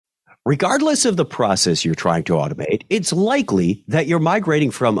Regardless of the process you're trying to automate, it's likely that you're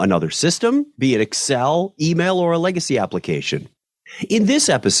migrating from another system, be it Excel, email, or a legacy application. In this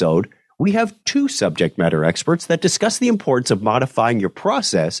episode, we have two subject matter experts that discuss the importance of modifying your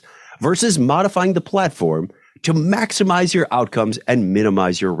process versus modifying the platform to maximize your outcomes and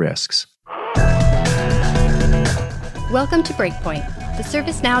minimize your risks. Welcome to Breakpoint, the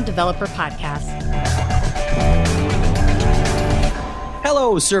ServiceNow Developer Podcast.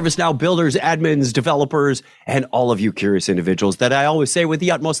 Hello, ServiceNow builders, admins, developers, and all of you curious individuals that I always say with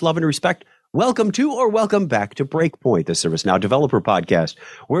the utmost love and respect, welcome to or welcome back to Breakpoint, the ServiceNow Developer Podcast,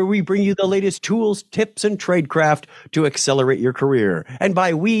 where we bring you the latest tools, tips, and tradecraft to accelerate your career. And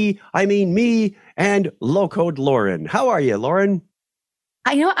by we, I mean me and low-code Lauren. How are you, Lauren?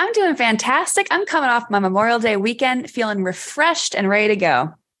 I'm doing fantastic. I'm coming off my Memorial Day weekend, feeling refreshed and ready to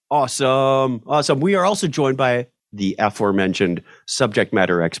go. Awesome. We are also joined by the aforementioned subject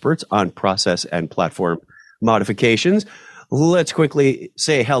matter experts on process and platform modifications. Let's quickly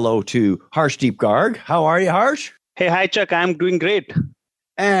say hello to Harshdeep Garg. How are you, Harsh? Hey, hi, Chuck. I'm doing great.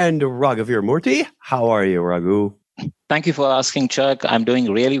 And Raghuveer Moorthy. How are you, Raghu? Thank you for asking, Chuck. I'm doing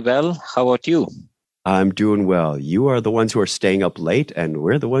really well. How about you? I'm doing well. You are the ones who are staying up late, and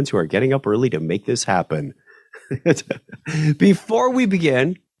we're the ones who are getting up early to make this happen. Before we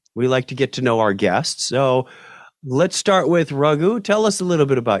begin, we like to get to know our guests. So let's start with Raghu. Tell us a little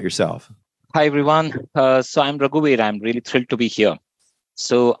bit about yourself. Hi, everyone. So I'm Raghuveer. I'm really thrilled to be here.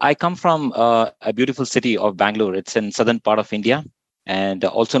 So I come from a beautiful city of Bangalore. It's in southern part of India and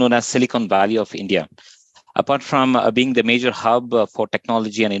also known as Silicon Valley of India. Apart from being the major hub for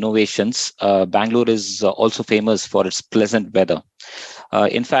technology and innovations, Bangalore is also famous for its pleasant weather.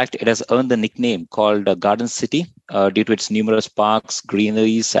 In fact, it has earned the nickname called Garden City due to its numerous parks,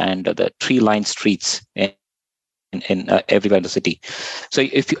 greeneries, and the tree-lined streets in everywhere in the city. So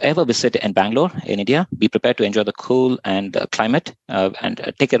if you ever visit in Bangalore, in India, be prepared to enjoy the cool and climate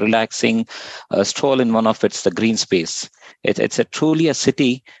and take a relaxing stroll in one of its the green space. It's truly a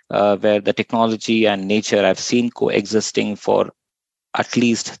city where the technology and nature I've seen coexisting for at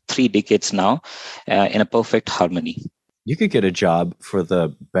least 3 decades now in a perfect harmony. You could get a job for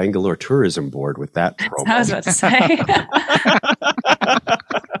the Bangalore Tourism Board with that promo. I was about to say.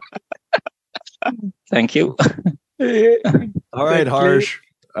 Thank you. All right, Harsh.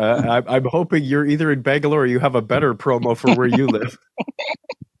 I'm hoping you're either in Bangalore or you have a better promo for where you live.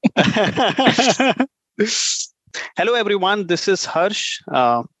 Hello, everyone. This is Harsh.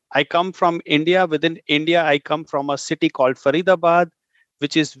 I come from India. Within India, I come from a city called Faridabad,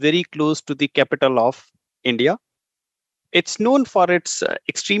 which is very close to the capital of India. It's known for its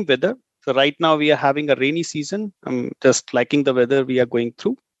extreme weather. So right now we are having a rainy season. I'm just liking the weather we are going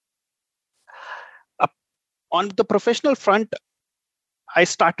through. On the professional front, I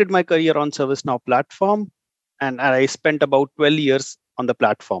started my career on ServiceNow platform, and I spent about 12 years on the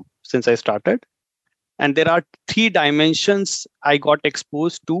platform since I started. And there are 3 dimensions I got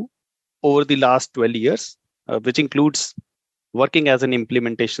exposed to over the last 12 years, which includes working as an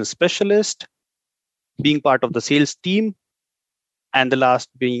implementation specialist, being part of the sales team, and the last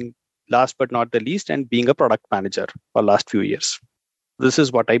but not the least, and being a product manager for last few years. This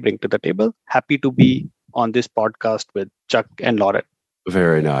is what I bring to the table. Happy to be on this podcast with Chuck and Lauren.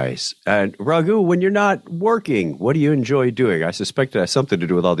 Very nice. And Raghu, when you're not working, what do you enjoy doing? I suspect it has something to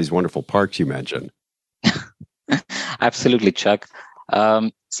do with all these wonderful parks you mentioned. Absolutely, Chuck.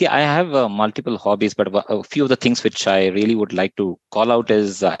 See, I have multiple hobbies, but a few of the things which I really would like to call out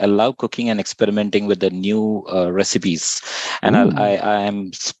is I love cooking and experimenting with the new recipes. And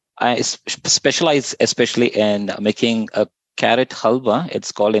I specialize especially in making a carrot halwa.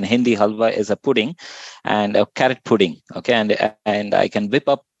 It's called in Hindi, halwa is a pudding, and a carrot pudding. Okay, and I can whip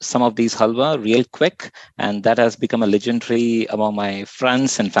up some of these halwa real quick, and that has become a legendary among my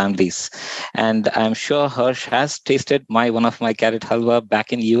friends and families. And I'm sure Harsh has tasted one of my carrot halwa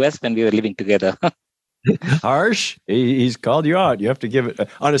back in US when we were living together. Harsh, he's called you out. You have to give it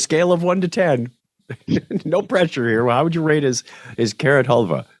on a scale of 1 to 10. No pressure here. How would you rate his carrot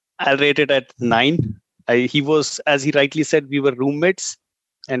halwa? I'll rate it at 9. He was, as he rightly said, we were roommates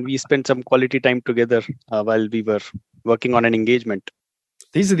and we spent some quality time together while we were working on an engagement.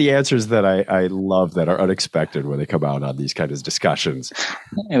 These are the answers that I love that are unexpected when they come out on these kinds of discussions.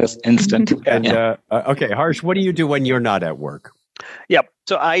 It was instant. And okay, Harsh, what do you do when you're not at work? Yeah,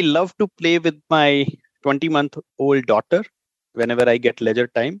 so I love to play with my 20-month-old daughter whenever I get leisure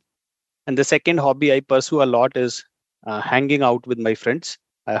time. And the second hobby I pursue a lot is hanging out with my friends.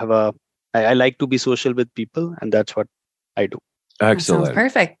 I like to be social with people, and that's what I do. Excellent. That sounds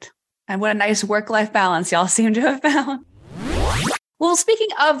perfect. And what a nice work-life balance y'all seem to have found. Well, speaking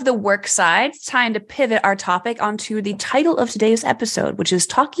of the work side, it's time to pivot our topic onto the title of today's episode, which is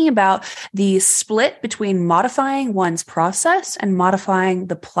talking about the split between modifying one's process and modifying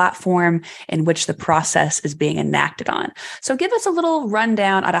the platform in which the process is being enacted on. So give us a little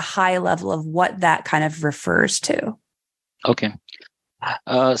rundown at a high level of what that kind of refers to. Okay.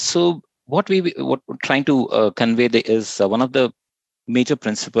 So what we're trying to convey there is one of the major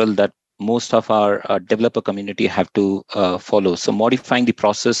principles that most of our developer community have to follow. So modifying the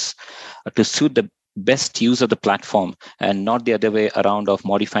process to suit the best use of the platform and not the other way around of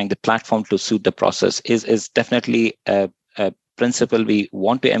modifying the platform to suit the process is definitely a principle we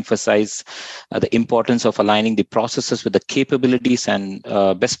want to emphasize, the importance of aligning the processes with the capabilities and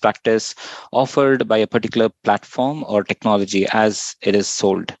best practice offered by a particular platform or technology as it is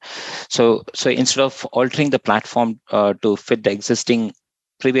sold. So instead of altering the platform to fit the existing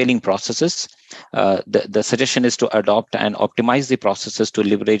prevailing processes, the suggestion is to adopt and optimize the processes to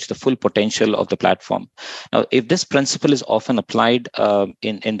leverage the full potential of the platform. Now, if this principle is often applied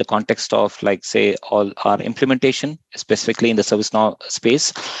in the context of, like, say, all our implementation, specifically in the ServiceNow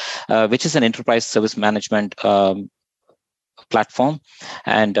space, which is an enterprise service management platform,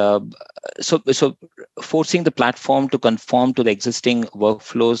 and so forcing the platform to conform to the existing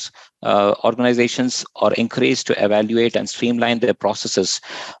workflows, organizations are encouraged to evaluate and streamline their processes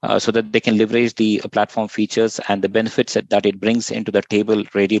so that they can leverage the platform features and the benefits that it brings into the table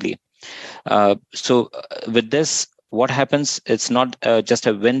readily. So with this, what happens, it's not just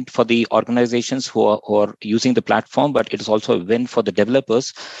a win for the organizations who are using the platform, but it is also a win for the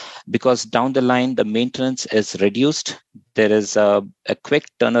developers, because down the line, the maintenance is reduced. There is a quick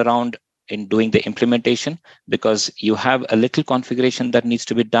turnaround in doing the implementation, because you have a little configuration that needs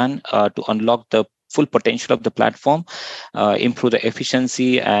to be done to unlock the full potential of the platform, improve the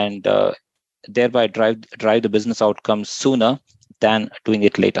efficiency, and thereby drive the business outcomes sooner than doing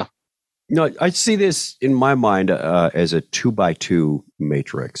it later. No, I see this in my mind as a 2x2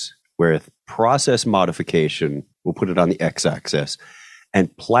 matrix, where process modification, we'll put it on the x-axis,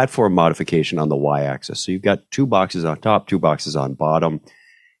 and platform modification on the y-axis. So you've got 2 boxes on top, 2 boxes on bottom.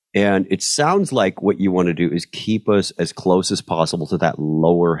 And it sounds like what you want to do is keep us as close as possible to that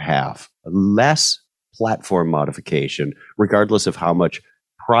lower half, less platform modification, regardless of how much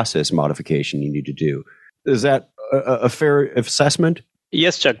process modification you need to do. Is that a fair assessment?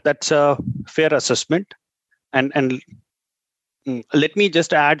 Yes, Chuck, that's a fair assessment. And let me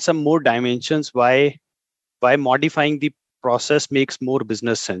just add some more dimensions why modifying the process makes more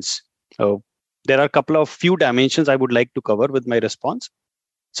business sense. So there are a few dimensions I would like to cover with my response.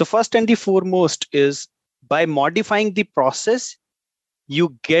 So first and the foremost is, by modifying the process,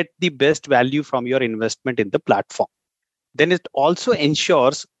 you get the best value from your investment in the platform. Then it also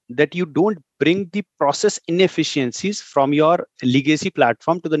ensures that you don't bring the process inefficiencies from your legacy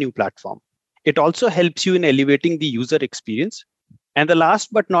platform to the new platform. It also helps you in elevating the user experience. And the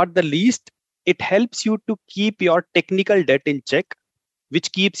last but not the least, it helps you to keep your technical debt in check,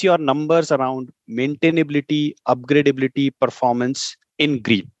 which keeps your numbers around maintainability, upgradability, performance in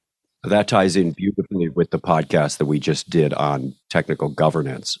green. That ties in beautifully with the podcast that we just did on technical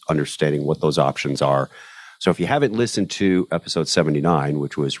governance, understanding what those options are. So if you haven't listened to episode 79,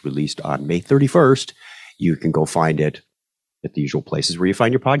 which was released on May 31st, you can go find it at the usual places where you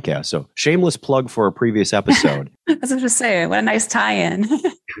find your podcast. So shameless plug for a previous episode. I was going to say, what a nice tie-in.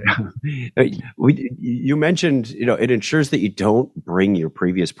 You mentioned, it ensures that you don't bring your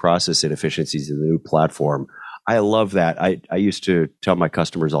previous process inefficiencies to the new platform. I love that. I used to tell my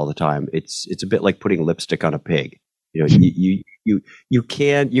customers all the time, it's a bit like putting lipstick on a pig. You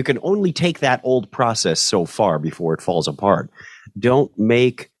can only take that old process so far before it falls apart. Don't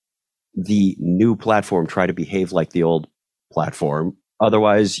make the new platform try to behave like the old platform.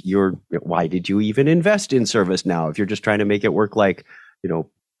 Otherwise, why did you even invest in ServiceNow if you're just trying to make it work like,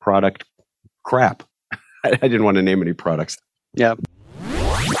 product crap? I didn't want to name any products. Yeah.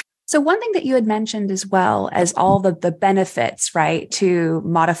 So one thing that you had mentioned as well as all the benefits, right, to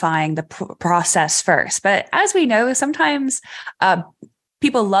modifying the process first. But as we know, sometimes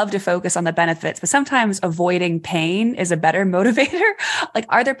people love to focus on the benefits, but sometimes avoiding pain is a better motivator. Like,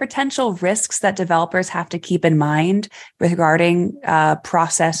 are there potential risks that developers have to keep in mind regarding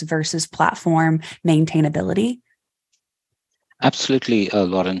process versus platform maintainability? Absolutely,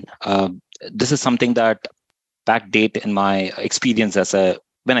 Lauren. This is something that backdate in my experience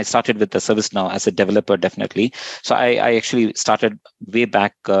when I started with the ServiceNow as a developer, definitely. So I actually started way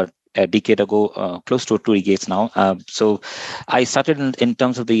back a decade ago, close to 2 decades now. So I started in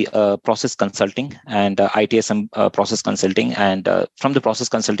terms of the process consulting and ITSM process consulting. And from the process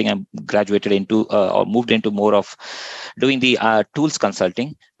consulting, I graduated into or moved into more of doing the tools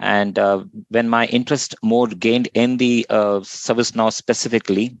consulting. And when my interest more gained in the ServiceNow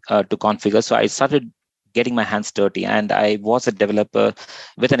specifically to configure, so I started getting my hands dirty. And I was a developer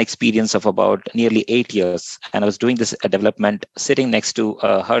with an experience of about nearly 8 years. And I was doing this development sitting next to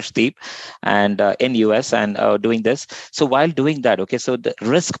Harshdeep and in US and doing this. So while doing that, okay, so the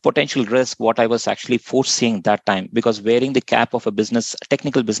potential risk, what I was actually foreseeing that time, because wearing the cap of a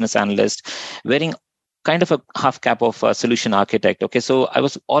technical business analyst, wearing kind of a half cap of a solution architect. Okay, so I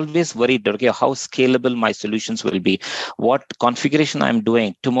was always worried, okay, how scalable my solutions will be, what configuration I'm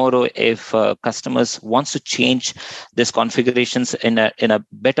doing tomorrow. If customers wants to change these configurations in a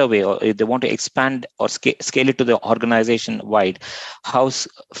better way, or if they want to expand or scale it to the organization wide, how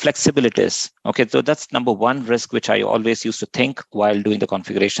flexible it is. Okay, so that's number one risk, which I always used to think while doing the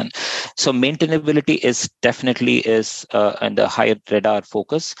configuration. So maintainability is definitely in the higher radar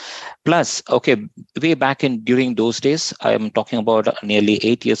focus. Plus, okay, way back during those days, I am talking about nearly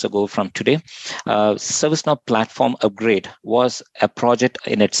 8 years ago from today, ServiceNow platform upgrade was a project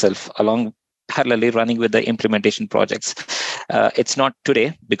in itself, along parallelly running with the implementation projects. It's not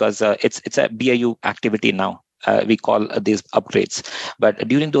today because it's a BAU activity now. We call these upgrades. But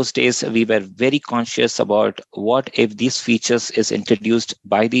during those days, we were very conscious about what if these features is introduced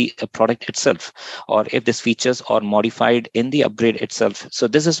by the product itself, or if these features are modified in the upgrade itself. So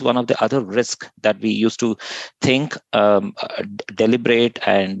this is one of the other risks that we used to think, deliberate,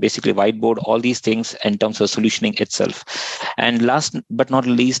 and basically whiteboard all these things in terms of solutioning itself. And last but not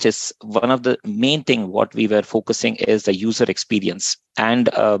least is one of the main thing what we were focusing is the user experience, and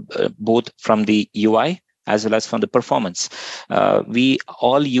both from the UI as well as from the performance. We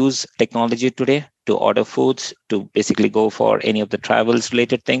all use technology today to order foods, to basically go for any of the travels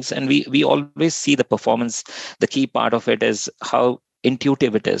related things. And we always see the performance. The key part of it is how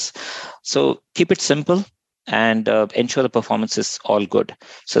intuitive it is. So keep it simple and ensure the performance is all good.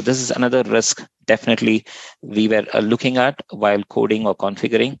 So this is another risk definitely we were looking at while coding or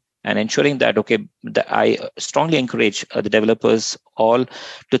configuring, and ensuring that, okay, I strongly encourage the developers all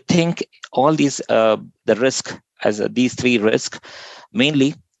to think all these, the risk as these three risks,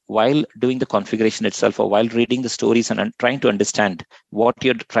 mainly while doing the configuration itself or while reading the stories and trying to understand what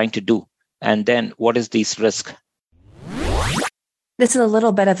you're trying to do. And then what is these risk? This is a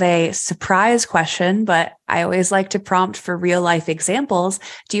little bit of a surprise question, but I always like to prompt for real life examples.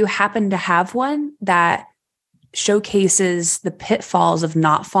 Do you happen to have one that showcases the pitfalls of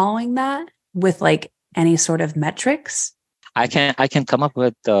not following that with like any sort of metrics? I can come up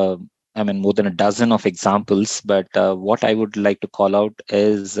with more than a dozen of examples, but what I would like to call out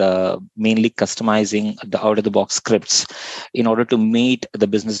is mainly customizing the out-of-the-box scripts in order to meet the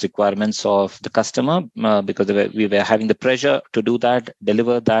business requirements of the customer, because we were having the pressure to do that,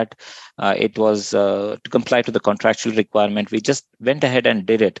 deliver that. It was to comply to the contractual requirement. We just went ahead and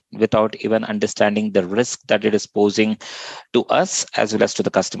did it without even understanding the risk that it is posing to us as well as to the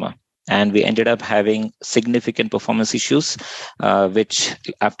customer. And we ended up having significant performance issues, which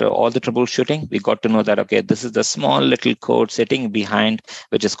after all the troubleshooting, we got to know that, okay, this is the small little code sitting behind,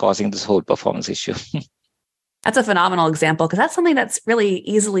 which is causing this whole performance issue. That's a phenomenal example, because that's something that's really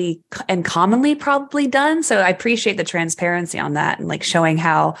easily and commonly probably done. So I appreciate the transparency on that, and like showing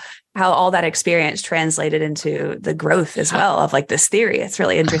how all that experience translated into the growth as well of like this theory. It's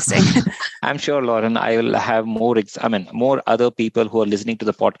really interesting. I'm sure, Lauren, I will have more other people who are listening to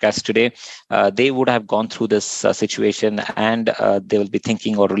the podcast today. They would have gone through this situation, and they will be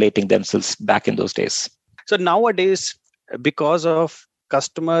thinking or relating themselves back in those days. So nowadays, because of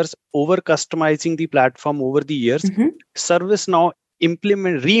customers over customizing the platform over the years, ServiceNow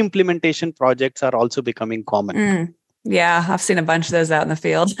re-implementation projects are also becoming common. Yeah, I've seen a bunch of those out in the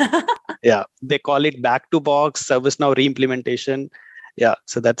field. Yeah, they call it back to box, ServiceNow re-implementation. Yeah,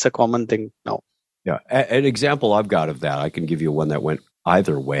 so that's a common thing now. Yeah, an example I've got of that, I can give you one that went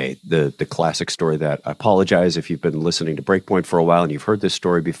either way. The classic story that, I apologize if you've been listening to Breakpoint for a while and you've heard this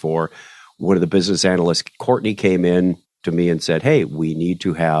story before. One of the business analysts, Courtney, came in to me and said, hey, we need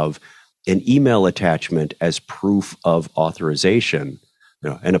to have an email attachment as proof of authorization,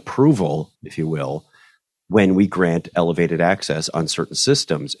 an approval, if you will, when we grant elevated access on certain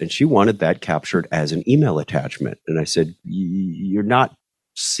systems. And she wanted that captured as an email attachment. And I said, you're not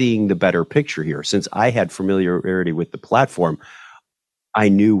seeing the better picture here. Since I had familiarity with the platform, I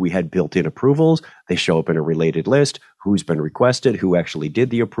knew we had built-in approvals. They show up in a related list. Who's been requested? Who actually did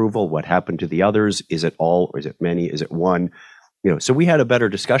the approval? What happened to the others? Is it all? Or is it many? Is it one? So we had a better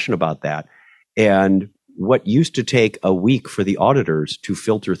discussion about that. And what used to take a week for the auditors to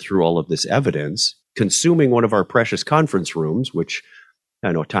filter through all of this evidence, consuming one of our precious conference rooms, which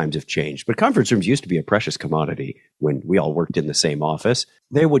I know times have changed, but conference rooms used to be a precious commodity when we all worked in the same office.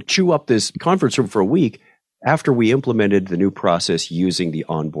 They would chew up this conference room for a week. After we implemented the new process using the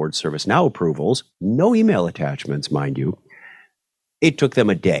onboard ServiceNow approvals, no email attachments, mind you, it took them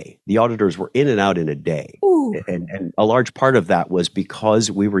a day. The auditors were in and out in a day. And a large part of that was because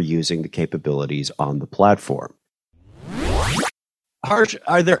we were using the capabilities on the platform. Harsh,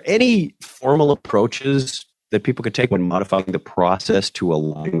 are there any formal approaches that people could take when modifying the process to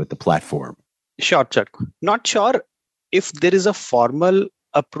align with the platform? Sure, Chuck. Not sure if there is a formal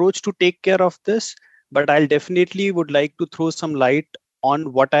approach to take care of this, but I'll definitely would like to throw some light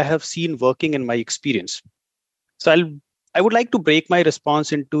on what I have seen working in my experience. So I would like to break my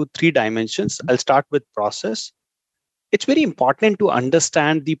response into 3 dimensions. I'll start with process. It's very important to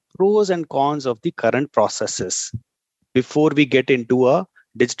understand the pros and cons of the current processes before we get into a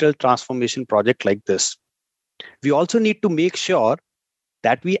digital transformation project like this. We also need to make sure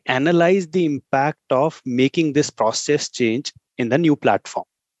that we analyze the impact of making this process change in the new platform.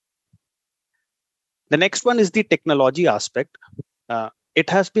 The next one is the technology aspect. It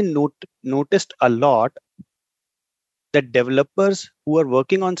has been noticed a lot that developers who are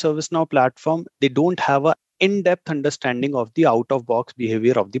working on ServiceNow platform, they don't have an in-depth understanding of the out-of-box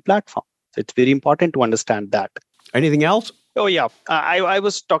behavior of the platform. So it's very important to understand that. Anything else? Oh, yeah. I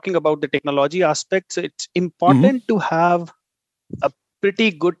was talking about the technology aspects. It's important to have a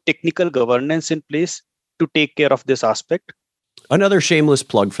pretty good technical governance in place to take care of this aspect. Another shameless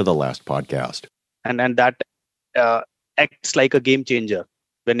plug for the last podcast. And that acts like a game changer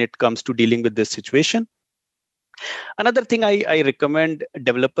when it comes to dealing with this situation. Another thing I recommend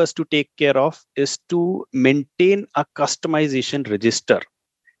developers to take care of is to maintain a customization register.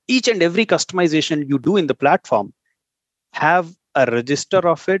 Each and every customization you do in the platform, have a register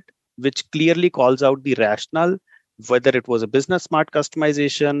of it, which clearly calls out the rationale, whether it was a business smart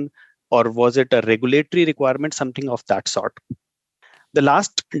customization or was it a regulatory requirement, something of that sort. The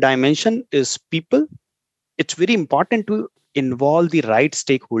last dimension is people. It's very important to involve the right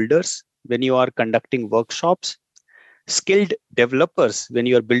stakeholders when you are conducting workshops, skilled developers when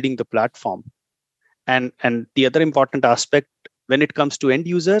you are building the platform. And the other important aspect when it comes to end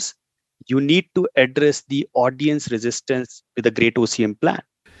users, you need to address the audience resistance with a great OCM plan.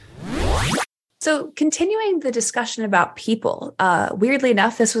 So continuing the discussion about people, weirdly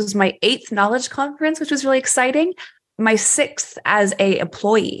enough, this was my 8th knowledge conference, which was really exciting. My 6th as a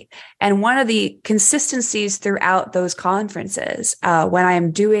employee. And one of the consistencies throughout those conferences, when I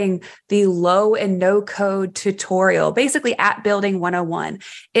am doing the low and no code tutorial, basically at Building 101,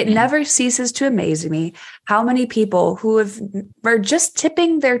 it never ceases to amaze me how many people who are just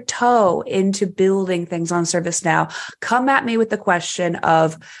tipping their toe into building things on ServiceNow come at me with the question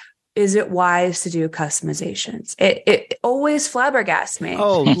of, is it wise to do customizations? It always flabbergasts me.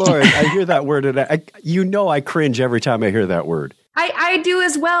 Oh, Lord, I hear that word, and I cringe every time I hear that word. I do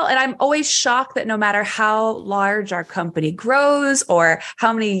as well. And I'm always shocked that no matter how large our company grows or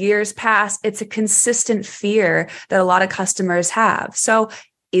how many years pass, it's a consistent fear that a lot of customers have. So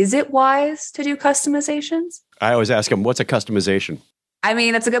is it wise to do customizations? I always ask them, what's a customization? I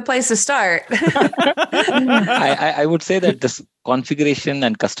mean, it's a good place to start. I would say that this configuration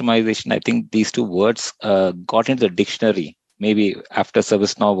and customization, I think these 2 words got into the dictionary maybe after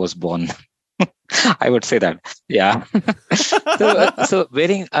ServiceNow was born. I would say that. Yeah.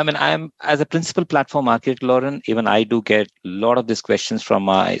 I'm as a principal platform architect, Lauren, even I do get a lot of these questions from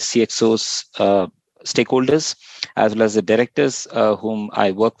my CXOs, stakeholders, as well as the directors whom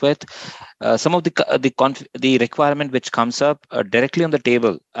I work with. Some of the requirement which comes up directly on the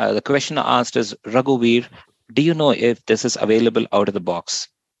table, the question asked is, Raghuveer, do you know if this is available out of the box?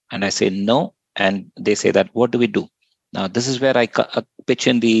 And I say no. And they say that, what do we do? Now, this is where I pitch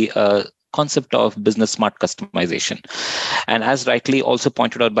in the concept of business smart customization. And as rightly also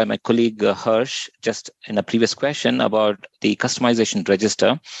pointed out by my colleague Harsh, just in a previous question about the customization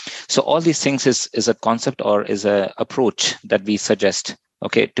register. So all these things is a concept or is a approach that we suggest,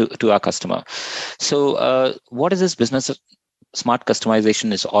 to our customer. So what is this business smart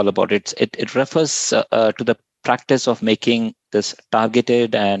customization is all about? It refers to the practice of making this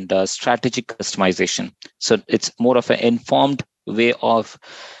targeted and strategic customization. So it's more of an informed way of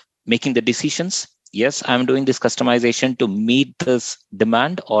making the decisions. Yes, I'm doing this customization to meet this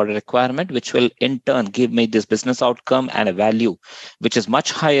demand or requirement, which will in turn give me this business outcome and a value, which is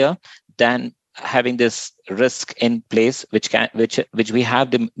much higher than having this risk in place, which we have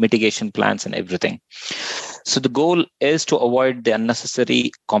the mitigation plans and everything. So the goal is to avoid the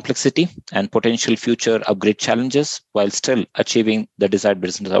unnecessary complexity and potential future upgrade challenges while still achieving the desired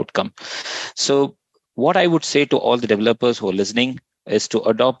business outcome. So what I would say to all the developers who are listening is to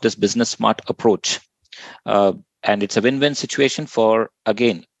adopt this business smart approach. And it's a win-win situation for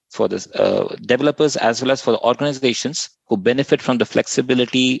the developers as well as for the organizations who benefit from the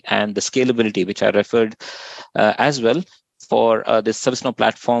flexibility and the scalability, which I referred as well for this ServiceNow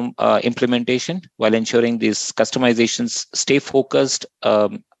platform implementation, while ensuring these customizations stay focused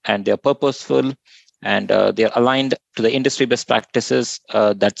and they're purposeful and they're aligned to the industry best practices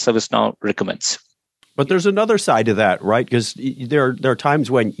that ServiceNow recommends. But there's another side to that, right? Because there are times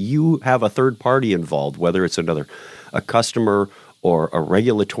when you have a third party involved, whether it's a customer or a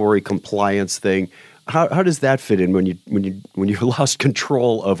regulatory compliance thing. How does that fit in when you lost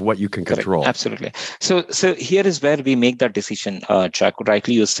control of what you can control? Correct. Absolutely. So here is where we make that decision, Chuck.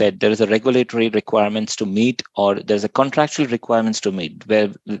 Rightly you said there is a regulatory requirements to meet, or there's a contractual requirements to meet,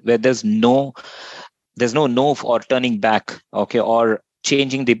 where there's no or turning back, okay, or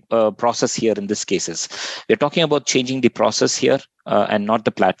changing the process here in this cases. We're talking about changing the process here and not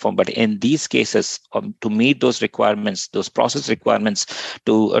the platform. But in these cases, to meet those requirements, those process requirements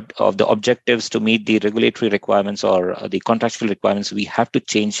of the objectives to meet the regulatory requirements or the contractual requirements, we have to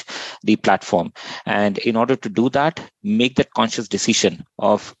change the platform. And in order to do that, make that conscious decision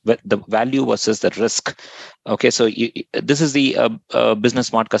of the value versus the risk. Okay, so this is the business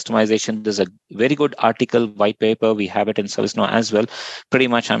smart customization. There's a very good article, white paper. We have it in ServiceNow as well. Pretty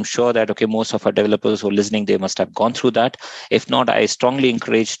much, I'm sure that, okay, most of our developers who are listening, they must have gone through that. If not, I strongly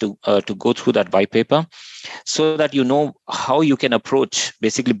encourage to go through that white paper so that you know how you can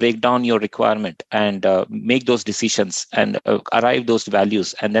basically break down your requirement and make those decisions and arrive those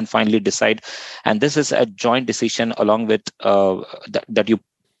values and then finally decide. And this is a joint decision along with that you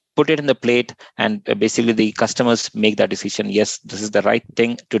put it in the plate and basically the customers make that decision. Yes, this is the right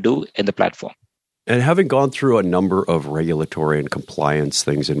thing to do in the platform. And having gone through a number of regulatory and compliance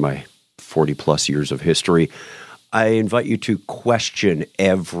things in my 40 plus years of history, I invite you to question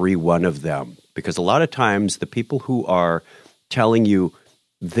every one of them, because a lot of times the people who are telling you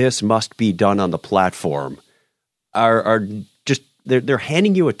this must be done on the platform are just, they're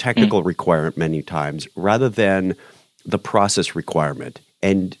handing you a technical requirement many times rather than the process requirement.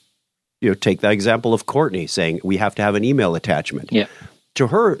 And take the example of Courtney saying we have to have an email attachment. Yeah. To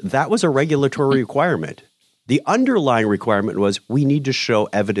her, that was a regulatory requirement. The underlying requirement was we need to show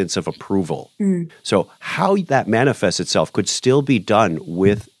evidence of approval. So how that manifests itself could still be done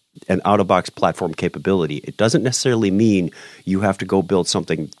with an out-of-box platform capability. It doesn't necessarily mean you have to go build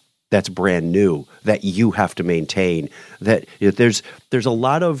something that's brand new that you have to maintain. That there's a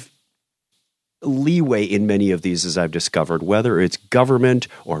lot of leeway in many of these, as I've discovered, whether it's government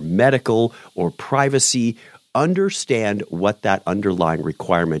or medical or privacy. Understand what that underlying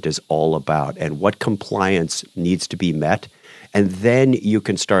requirement is all about and what compliance needs to be met. And then you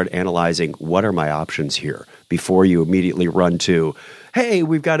can start analyzing what are my options here before you immediately run to, hey,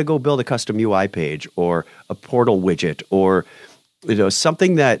 we've got to go build a custom UI page or a portal widget or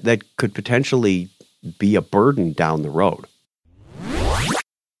something that could potentially be a burden down the road.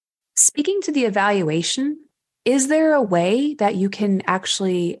 Speaking to the evaluation, is there a way that you can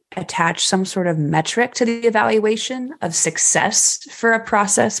actually attach some sort of metric to the evaluation of success for a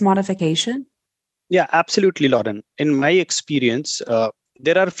process modification? Yeah, absolutely, Lauren. In my experience,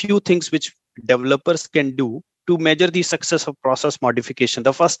 there are a few things which developers can do to measure the success of process modification.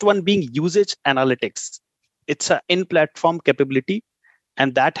 The first one being usage analytics. It's an in-platform capability,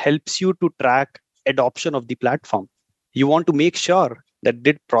 and that helps you to track adoption of the platform. You want to make sure that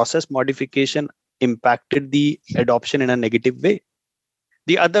did process modification impacted the adoption in a negative way.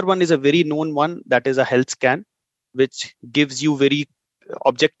 The other one is a very known one, that is a health scan, which gives you very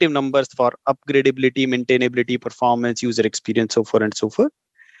objective numbers for upgradability, maintainability, performance, user experience, so forth and so forth.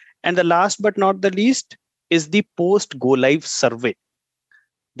 And the last but not the least is the post go live survey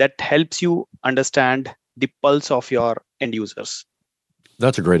that helps you understand the pulse of your end users.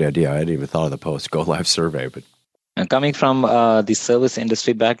 That's a great idea. I hadn't even thought of the post go live survey, but And coming from the service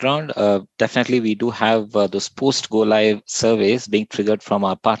industry background, definitely we do have those post-go-live surveys being triggered from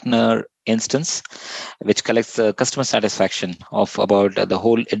our partner instance, which collects the customer satisfaction of about the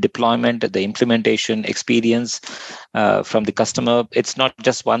whole deployment, the implementation experience from the customer. It's not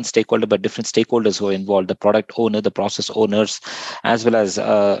just one stakeholder, but different stakeholders who are involved: the product owner, the process owners, as well as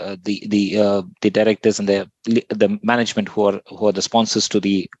the directors and the management who are the sponsors to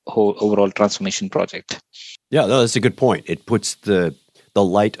the whole overall transformation project. Yeah, no, that's a good point. It puts the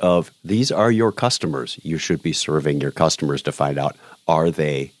light of these are your customers. You should be serving your customers to find out, are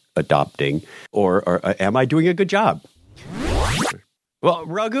they adopting, or am I doing a good job? Well,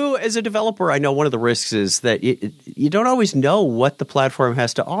 Raghu, as a developer, I know one of the risks is that you don't always know what the platform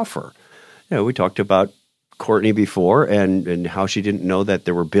has to offer. We talked about Courtney before and how she didn't know that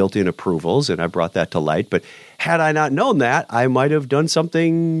there were built-in approvals, and I brought that to light. But had I not known that, I might have done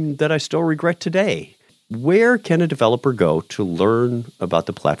something that I still regret today. Where can a developer go to learn about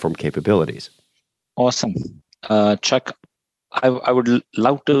the platform capabilities? Awesome. Chuck, I would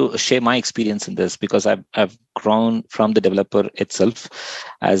love to share my experience in this because I've grown from the developer itself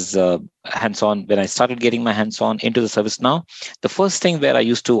as hands-on. When I started getting my hands-on into the ServiceNow, the first thing where I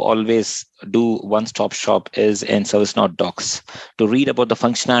used to always do one-stop shop is in ServiceNow docs to read about the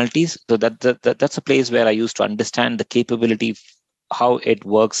functionalities. So that's a place where I used to understand the capability, how it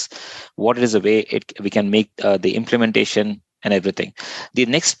works, what is the way we can make the implementation and everything. The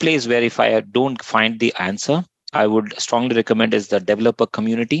next place where if I don't find the answer, I would strongly recommend is the developer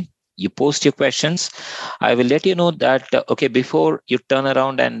community. You post your questions. I will let you know that, before you turn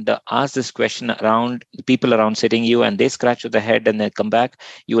around and ask this question around people around sitting you and they scratch their head and they come back,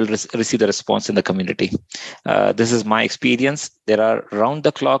 you will receive the response in the community. This is my experience. There are round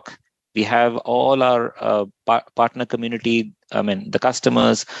the clock. We have all our partner community, the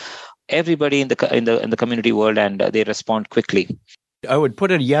customers, everybody in the community world, and they respond quickly. I would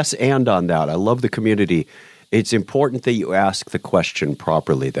put a yes and on that. I love the community. It's important that you ask the question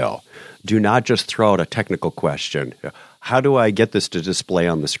properly, though. Do not just throw out a technical question. How do I get this to display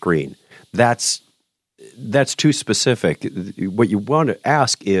on the screen? That's too specific. What you want to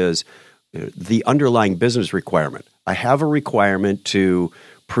ask is the underlying business requirement. I have a requirement to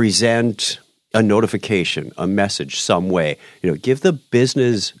present a notification, a message, some way. Give the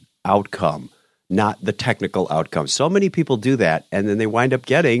business outcome, not the technical outcome. So many people do that, and then they wind up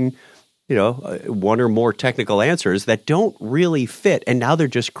getting one or more technical answers that don't really fit. And now they're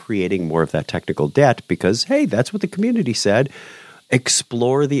just creating more of that technical debt because, hey, that's what the community said.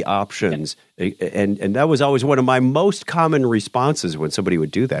 Explore the options. And that was always one of my most common responses when somebody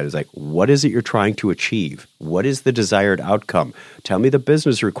would do that is like, what is it you're trying to achieve? What is the desired outcome? Tell me the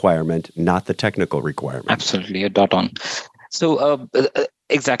business requirement, not the technical requirement. Absolutely, a dot on. So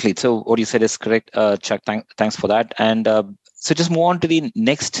exactly. So what you said is correct, Chuck. Thanks for that. And so just move on to the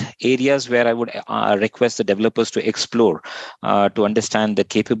next areas where I would request the developers to explore to understand the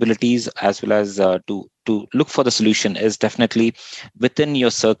capabilities as well as to look for the solution is definitely within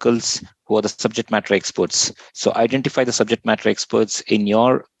your circles who are the subject matter experts. So identify the subject matter experts in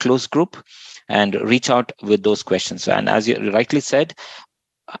your close group and reach out with those questions. And as you rightly said,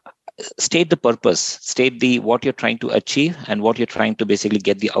 state the purpose, state what you're trying to achieve and what you're trying to basically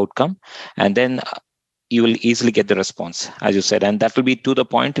get the outcome. And then you will easily get the response, as you said. And that will be to the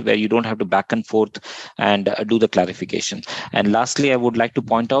point where you don't have to back and forth and do the clarification. And lastly, I would like to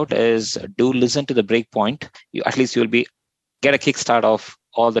point out is do listen to the breakpoint. At least you'll get a kickstart of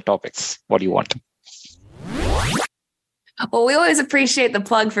all the topics, what you want. Well, we always appreciate the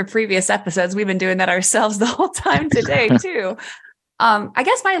plug for previous episodes. We've been doing that ourselves the whole time today, too. I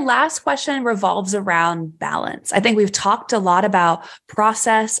guess my last question revolves around balance. I think we've talked a lot about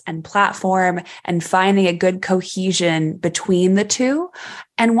process and platform and finding a good cohesion between the two.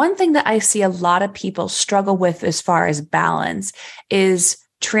 And one thing that I see a lot of people struggle with as far as balance is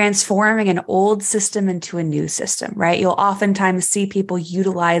transforming an old system into a new system, right? You'll oftentimes see people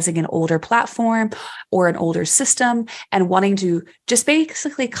utilizing an older platform or an older system and wanting to just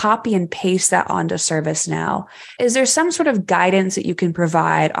basically copy and paste that onto ServiceNow. Is there some sort of guidance that you can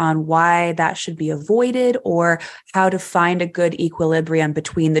provide on why that should be avoided or how to find a good equilibrium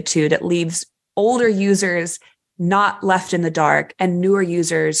between the two that leaves older users not left in the dark and newer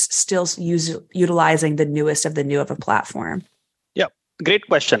users still utilizing the newest of the new of a platform? Great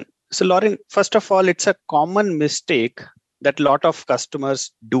question. So, Lauren, first of all, it's a common mistake that a lot of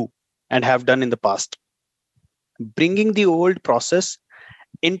customers do and have done in the past. Bringing the old process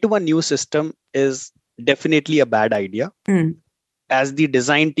into a new system is definitely a bad idea. As the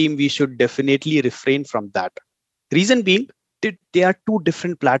design team, we should definitely refrain from that. Reason being, they are two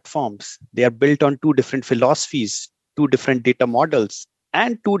different platforms. They are built on two different philosophies, two different data models,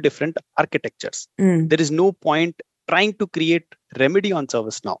 and two different architectures. There is no point trying to create remedy on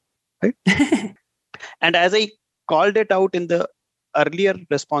ServiceNow, right? And as I called it out in the earlier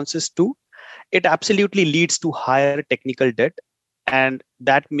responses too, it absolutely leads to higher technical debt, and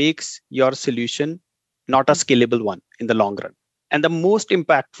that makes your solution not a scalable one in the long run. And the most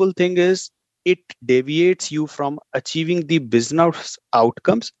impactful thing is it deviates you from achieving the business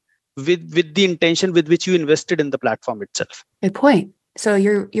outcomes with the intention with which you invested in the platform itself. Good point. So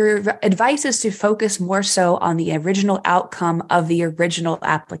your advice is to focus more so on the original outcome of the original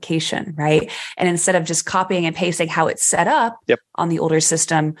application, right? And instead of just copying and pasting how it's set up on the older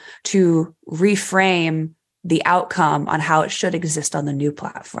system, to reframe the outcome on how it should exist on the new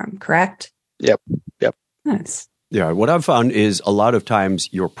platform, correct? Yep. Nice. Yeah, what I've found is a lot of times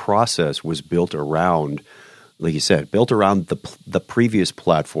your process was built around, like you said, built around the previous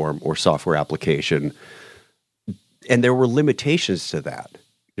platform or software application. And there were limitations to that.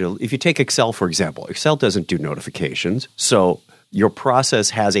 You know, if you take Excel, for example, Excel doesn't do notifications. So your process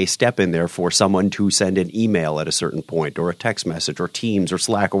has a step in there for someone to send an email at a certain point, or a text message, or Teams, or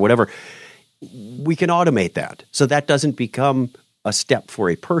Slack, or whatever. We can automate that. So that doesn't become a step for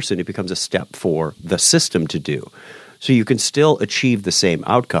a person. It becomes a step for the system to do. So you can still achieve the same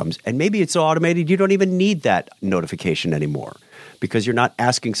outcomes. And maybe it's so automated you don't even need that notification anymore, because you're not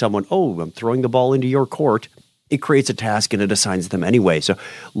asking someone, oh, I'm throwing the ball into your court. It creates a task and it assigns them anyway. So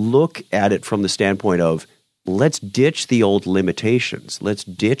look at it from the standpoint of, let's ditch the old limitations. Let's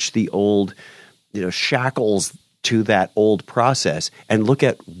ditch the old, shackles to that old process and look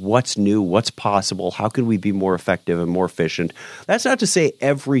at what's new, what's possible, how can we be more effective and more efficient. That's not to say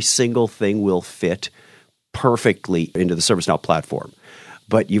every single thing will fit perfectly into the ServiceNow platform,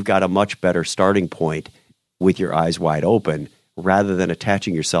 but you've got a much better starting point with your eyes wide open, rather than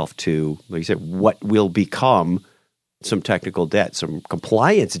attaching yourself to, like you said, what will become some technical debt, some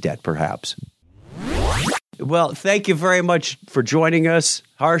compliance debt, perhaps. Well, thank you very much for joining us,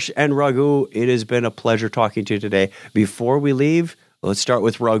 Harsh and Raghu. It has been a pleasure talking to you today. Before we leave, let's start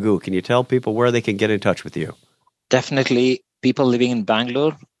with Raghu. Can you tell people where they can get in touch with you? Definitely. People living in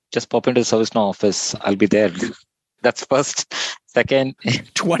Bangalore, just pop into the ServiceNow office. I'll be there. That's first. Second,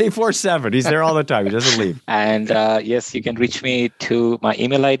 24/7. He's there all the time. He doesn't leave. And yes, you can reach me to my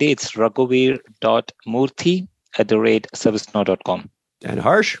email ID. It's raghuveer.moorthy@servicenow.com. And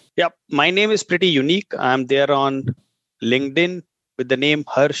Harsh? Yep. My name is pretty unique. I'm there on LinkedIn with the name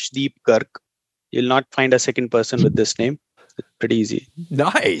Harshdeep Garg. You'll not find a second person with this name. It's pretty easy.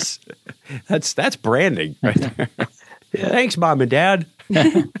 Nice. That's branding right there. Yeah. Thanks, Mom and Dad.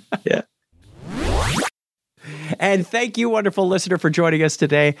 Yeah. And thank you, wonderful listener, for joining us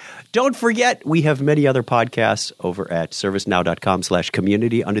today. Don't forget, we have many other podcasts over at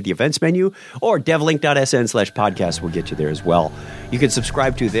servicenow.com/community under the events menu, or devlink.sn/podcast will get you there as well. You can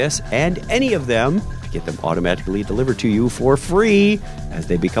subscribe to this and any of them to get them automatically delivered to you for free as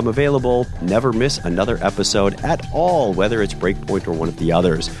they become available. Never miss another episode at all, whether it's Breakpoint or one of the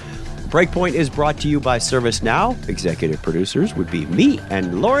others. Breakpoint is brought to you by ServiceNow. Executive producers would be me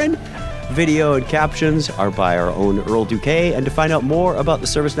and Lauren. Video and captions are by our own Earl Duquet. And to find out more about the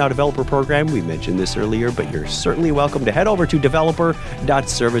ServiceNow Developer Program, we mentioned this earlier, but you're certainly welcome to head over to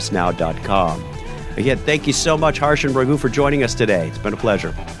developer.servicenow.com. Again, thank you so much, Harsh and Raghu, for joining us today. It's been a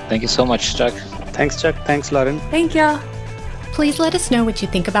pleasure. Thank you so much, Chuck. Thanks, Chuck. Thanks, Lauren. Thank you. Please let us know what you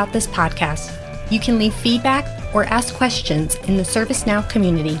think about this podcast. You can leave feedback or ask questions in the ServiceNow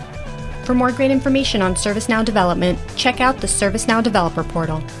community. For more great information on ServiceNow development, check out the ServiceNow Developer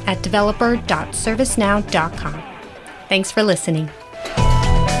Portal at developer.servicenow.com. Thanks for listening.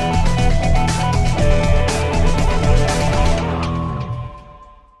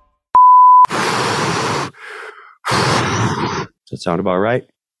 Does that sound about right?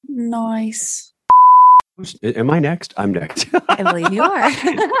 Nice. Am I next? I'm next. I believe you are.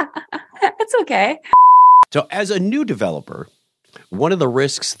 It's okay. So as a new developer, one of the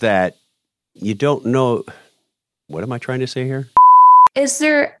risks that you don't know, what am I trying to say here? Let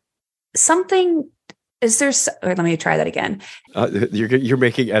me try that again. You're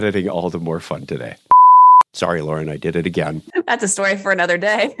making editing all the more fun today. Sorry, Lauren, I did it again. That's a story for another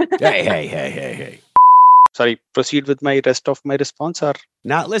day. Hey. Sorry, proceed with my rest of my response, or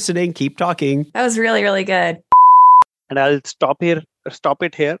Not listening. Keep talking. That was really, really good. and I'll stop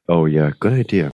it here. Oh, yeah. Good idea.